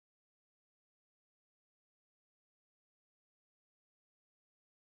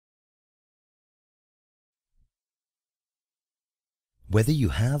Whether you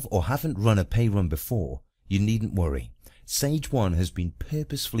have or haven't run a pay run before, you needn't worry. Sage 1 has been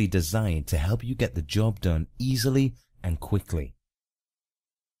purposefully designed to help you get the job done easily and quickly.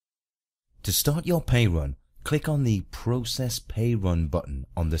 To start your pay run, click on the Process Pay Run button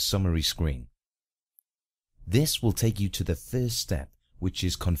on the summary screen. This will take you to the first step, which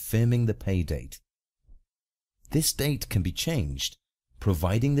is confirming the pay date. This date can be changed,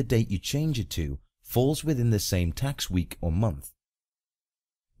 providing the date you change it to falls within the same tax week or month.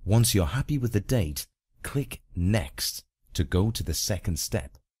 Once you're happy with the date, click Next to go to the second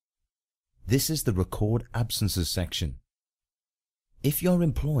step. This is the Record Absences section. If your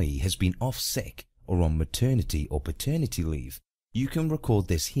employee has been off sick or on maternity or paternity leave, you can record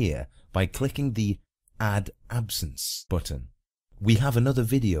this here by clicking the Add Absence button. We have another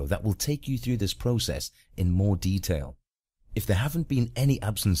video that will take you through this process in more detail. If there haven't been any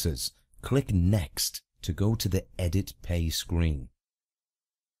absences, click Next to go to the Edit Pay screen.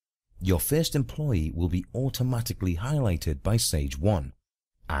 Your first employee will be automatically highlighted by Sage 1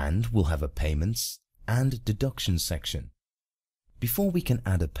 and will have a Payments and Deductions section. Before we can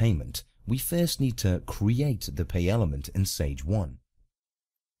add a payment, we first need to create the pay element in Sage 1.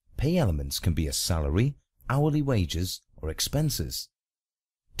 Pay elements can be a salary, hourly wages, or expenses.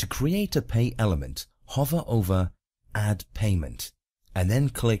 To create a pay element, hover over Add Payment and then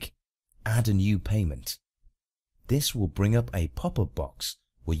click Add a New Payment. This will bring up a pop-up box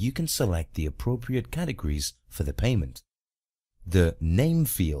where you can select the appropriate categories for the payment. The Name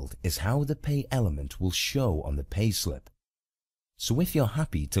field is how the pay element will show on the payslip. So if you're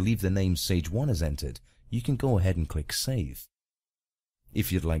happy to leave the name Sage 1 as entered, you can go ahead and click Save.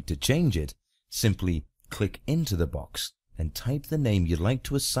 If you'd like to change it, simply click into the box and type the name you'd like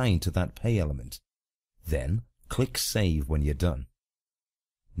to assign to that pay element. Then click Save when you're done.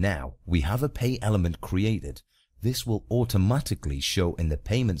 Now we have a pay element created. This will automatically show in the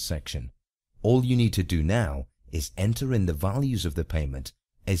payment section. All you need to do now is enter in the values of the payment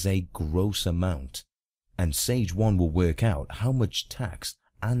as a gross amount, and Sage 1 will work out how much tax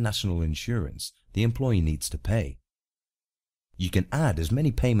and national insurance the employee needs to pay. You can add as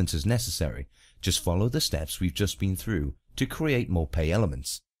many payments as necessary. Just follow the steps we've just been through to create more pay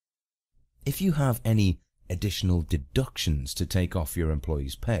elements. If you have any additional deductions to take off your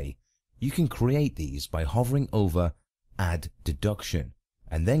employee's pay, you can create these by hovering over Add Deduction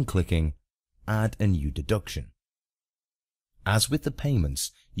and then clicking Add a New Deduction. As with the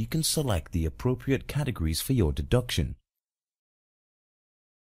payments, you can select the appropriate categories for your deduction.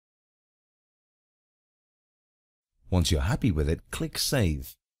 Once you're happy with it, click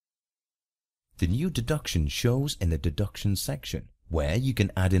Save. The new deduction shows in the Deduction section, where you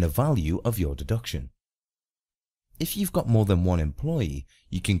can add in a value of your deduction. If you've got more than one employee,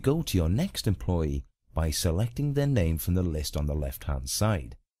 you can go to your next employee by selecting their name from the list on the left-hand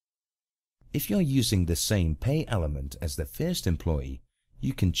side. If you're using the same pay element as the first employee,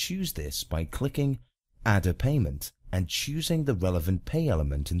 you can choose this by clicking Add a Payment and choosing the relevant pay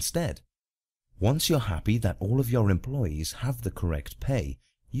element instead. Once you're happy that all of your employees have the correct pay,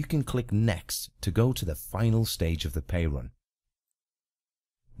 you can click Next to go to the final stage of the pay run.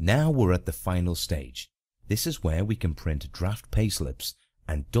 Now we're at the final stage. This is where we can print draft payslips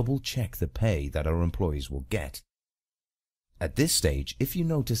and double check the pay that our employees will get. At this stage, if you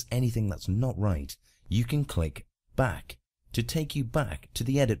notice anything that's not right, you can click Back to take you back to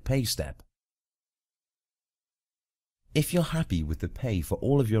the Edit Pay step. If you're happy with the pay for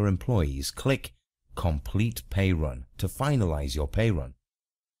all of your employees, click Complete Pay Run to finalize your pay run.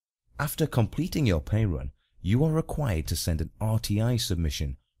 After completing your pay run, you are required to send an RTI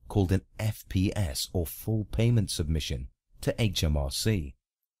submission called an FPS or Full Payment Submission to HMRC.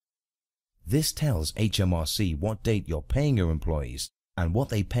 This tells HMRC what date you're paying your employees and what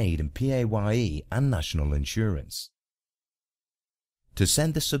they paid in PAYE and national insurance. To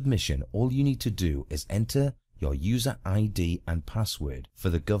send the submission, all you need to do is enter your user ID and password for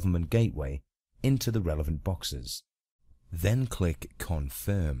the government gateway into the relevant boxes. Then click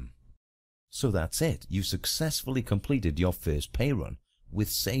Confirm. So that's it. You've successfully completed your first pay run. With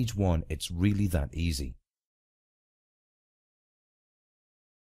Sage 1, it's really that easy.